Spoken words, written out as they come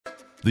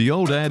The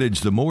old adage,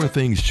 the more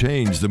things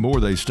change, the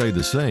more they stay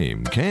the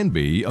same, can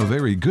be a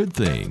very good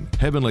thing.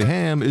 Heavenly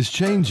Ham is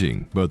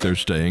changing, but they're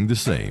staying the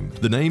same.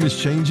 The name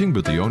is changing,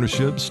 but the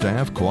ownership,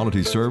 staff,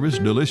 quality service,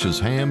 delicious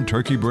ham,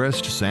 turkey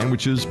breast,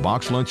 sandwiches,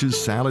 box lunches,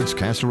 salads,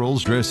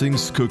 casseroles,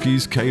 dressings,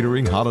 cookies,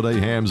 catering, holiday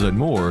hams, and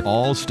more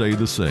all stay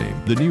the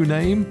same. The new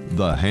name?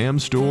 The Ham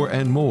Store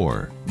and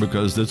More.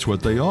 Because that's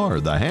what they are,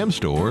 the Ham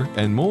Store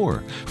and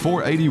More.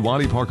 480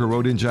 Wiley Parker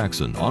Road in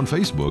Jackson, on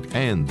Facebook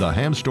and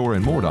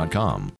thehamstoreandmore.com.